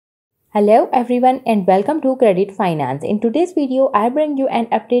Hello everyone and welcome to Credit Finance. In today's video, I bring you an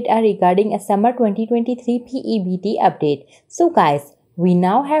update regarding a summer 2023 PEBT update. So guys, we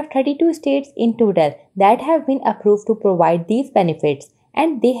now have 32 states in total that have been approved to provide these benefits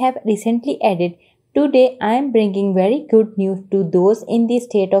and they have recently added. Today, I am bringing very good news to those in the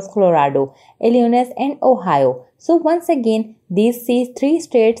state of Colorado, Illinois and Ohio. So once again, these three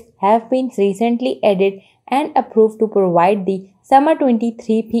states have been recently added and approved to provide the Summer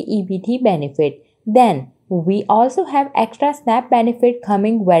 23 PEBT benefit. Then, we also have extra SNAP benefit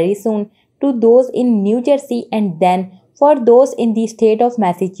coming very soon to those in New Jersey and then for those in the state of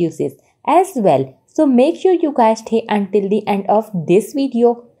Massachusetts as well. So make sure you guys stay until the end of this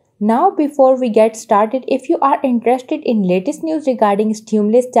video. Now before we get started, if you are interested in latest news regarding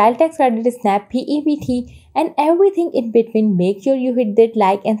stimulus, child tax credit, SNAP, PEBT and everything in between, make sure you hit that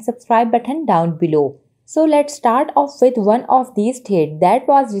like and subscribe button down below. So let's start off with one of these states that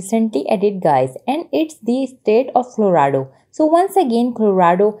was recently added guys, and it's the state of Colorado. So once again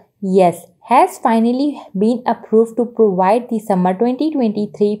Colorado, yes, has finally been approved to provide the summer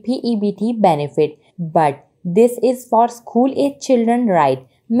 2023 PEBT benefit. But this is for school age children, right?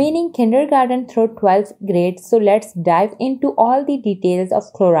 Meaning kindergarten through 12th grade. So let's dive into all the details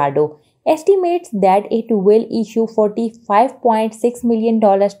of Colorado. Estimates that it will issue $45.6 million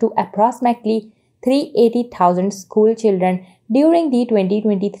to approximately 380,000 school children during the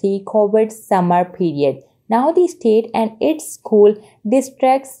 2023 COVID summer period. Now the state and its school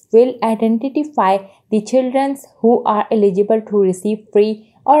districts will identify the children who are eligible to receive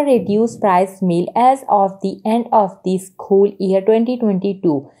free or reduced price meal as of the end of the school year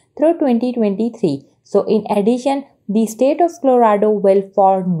 2022 through 2023. So in addition, the state of Colorado will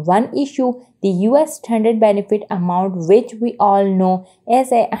for one issue the US standard benefit amount, which we all know as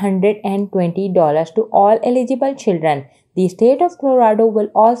 $120 to all eligible children. The state of Colorado will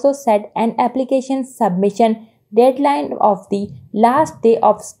also set an application submission deadline of the last day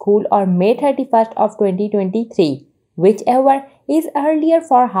of school or May 31st of 2023, whichever is earlier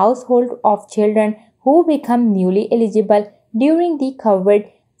for household of children who become newly eligible during the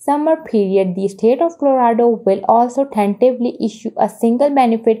covered summer period. The state of Colorado will also tentatively issue a single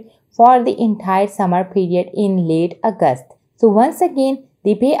benefit for the entire summer period in late August. So once again,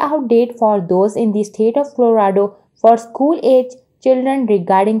 the payout date for those in the state of Colorado for school age children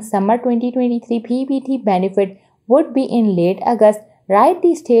regarding summer 2023 PEBT benefit would be in late August. Right,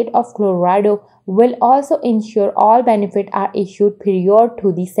 the state of Colorado will also ensure all benefits are issued prior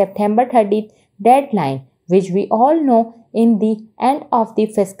to the September 30th deadline, which we all know in the end of the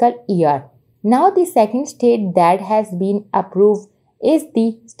fiscal year. Now the second state that has been approved is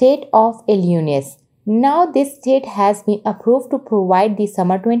the state of Illinois. Now this state has been approved to provide the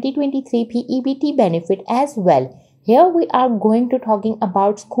summer 2023 PEBT benefit as well. Here we are going to talking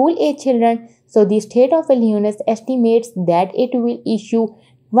about school age children. So the state of Illinois estimates that it will issue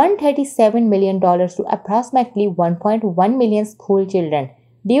 $137 million to approximately 1.1 million school children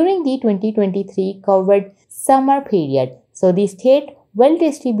during the 2023 covered summer period. So the state will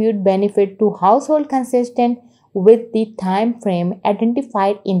distribute benefit to household consistent with the time frame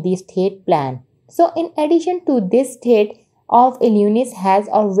identified in the state plan. So in addition to this, state of Illinois has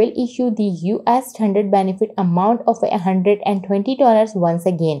or will issue the US standard benefit amount of $120 once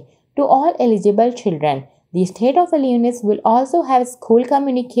again to all eligible children. The state of Illinois will also have school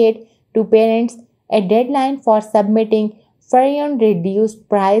communicate to parents a deadline for submitting free and reduced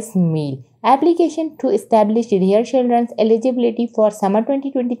price meal application to establish their children's eligibility for summer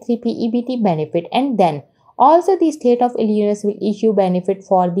 2023 PEBT benefit, and then also the state of Illinois will issue benefit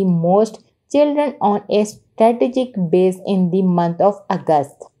for the most children on a strategic base in the month of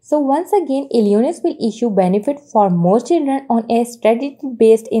August. So once again, Illinois will issue benefit for most children on a strategic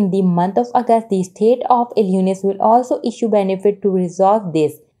base in the month of August. The state of Illinois will also issue benefit to resolve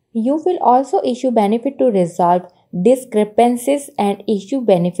this. You will also issue benefit to resolve discrepancies and issue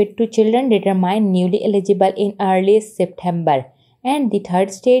benefit to children determined newly eligible in early September. And the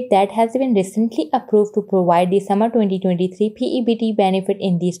third state that has been recently approved to provide the summer 2023 PEBT benefit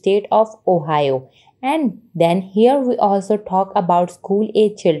in the state of Ohio. And then here we also talk about school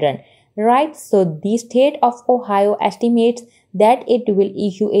age children, right? So the state of Ohio estimates that it will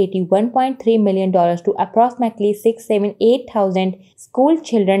issue $81.3 million to approximately 678,000 school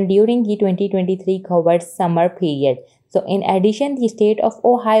children during the 2023 covered summer period. So in addition, the state of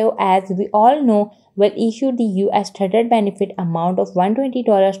Ohio, as we all know, will issue the US standard benefit amount of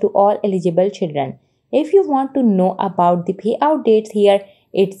 $120 to all eligible children. If you want to know about the payout dates here,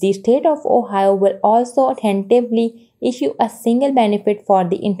 it's the state of Ohio will also tentatively issue a single benefit for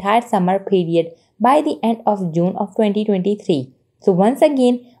the entire summer period by the end of June of 2023. So once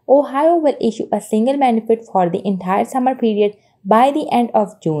again, Ohio will issue a single benefit for the entire summer period by the end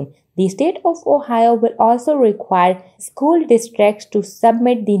of June. The state of Ohio will also require school districts to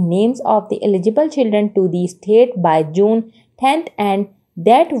submit the names of the eligible children to the state by June 10th, and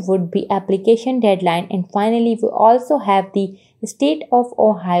that would be application deadline. And finally, we also have the state of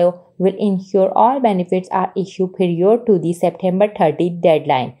Ohio will ensure all benefits are issued prior to the September 30th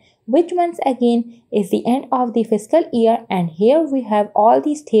deadline, which once again is the end of the fiscal year. And here we have all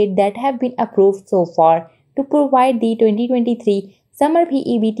the states that have been approved so far to provide the 2023 Summer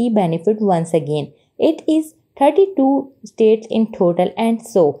P-EBT benefit once again. It is 32 states in total, and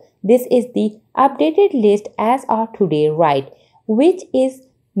so this is the updated list as of today, right, which is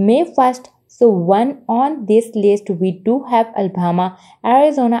May 1st. So one on this list we do have Alabama,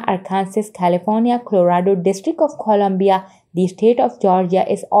 Arizona, Arkansas, California, Colorado, District of Columbia, the state of Georgia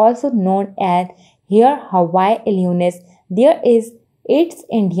is also known as here Hawaii, Illinois. There is it's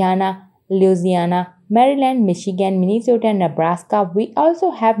Indiana, Louisiana, Maryland, Michigan, Minnesota, Nebraska. We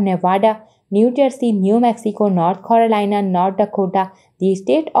also have Nevada, New Jersey, New Mexico, North Carolina, North Dakota, the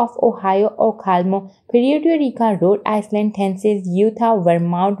state of Ohio, Oklahoma, Puerto Rico, Rhode Island, Tennessee, Utah,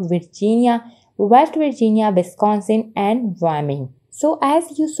 Vermont, Virginia, West Virginia, Wisconsin, and Wyoming. So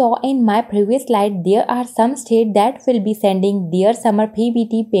as you saw in my previous slide, there are some states that will be sending their summer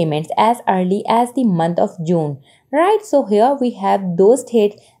PEBT payments as early as the month of June. Right, so here we have those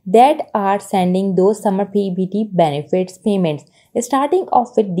states that are sending those summer PEBT benefits payments. Starting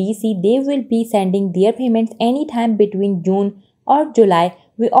off with DC, they will be sending their payments anytime between June or July.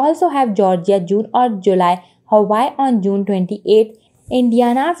 We also have Georgia, June or July, Hawaii on June 28th.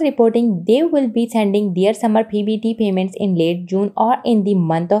 Indiana's reporting they will be sending their summer PEBT payments in late June or in the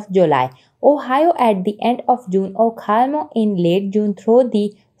month of July. Ohio at the end of June, Oklahoma in late June through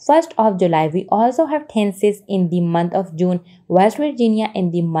the 1st of July. We also have Tennessee in the month of June, West Virginia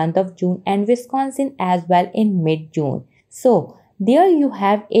in the month of June, and Wisconsin as well in mid-June. So there you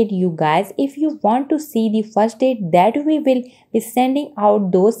have it, you guys. If you want to see the first date that we will be sending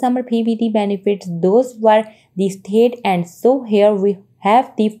out those summer PEBT benefits, those were the state. And so here we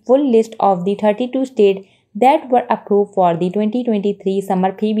have the full list of the 32 states that were approved for the 2023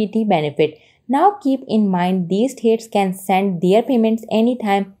 summer PEBT benefit. Now keep in mind these states can send their payments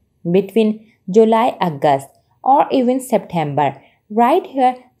anytime between July, August or even September. Right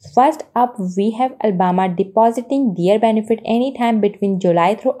here, first up we have Alabama depositing their benefit anytime between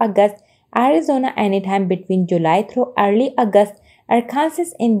July through August, Arizona anytime between July through early August,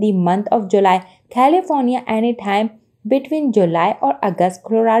 Arkansas in the month of July, California anytime between July or August,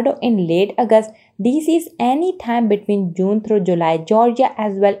 Colorado in late August, DC is anytime between June through July, Georgia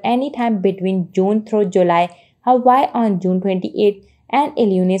as well anytime between June through July, Hawaii on June 28th, and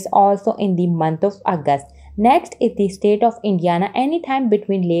Illinois also in the month of August. Next is the state of Indiana anytime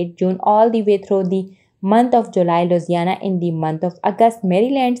between late June all the way through the month of July, Louisiana in the month of August,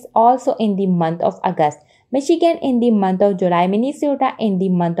 Maryland also in the month of August, Michigan in the month of July, Minnesota in the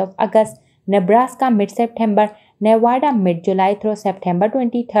month of August, Nebraska mid-September, Nevada mid-July through September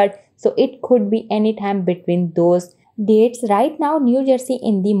 23rd. So it could be anytime between those dates. Right now, New Jersey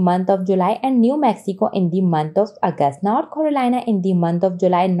in the month of July and New Mexico in the month of August, North Carolina in the month of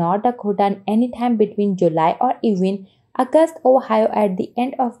July, North Dakota anytime between July or even August, Ohio at the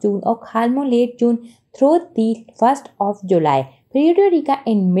end of June, Oklahoma late June through the 1st of July, Puerto Rico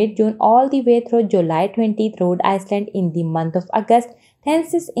in mid-June all the way through July 20th, Rhode Island in the month of August,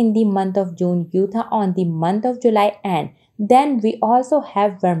 Tennessee in the month of June, Utah on the month of July, and then we also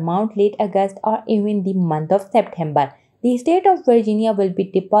have Vermont late August or even the month of September. The state of Virginia will be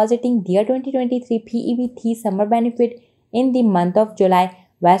depositing their 2023 PEBT summer benefit in the month of July,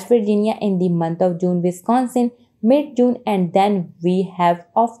 West Virginia in the month of June, Wisconsin mid-June, and then we have,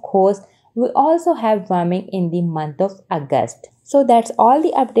 of course, we also have Wyoming in the month of August. So that's all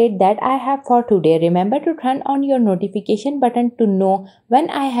the update that I have for today. Remember to turn on your notification button to know when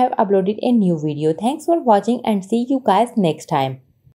I have uploaded a new video. Thanks for watching and see you guys next time.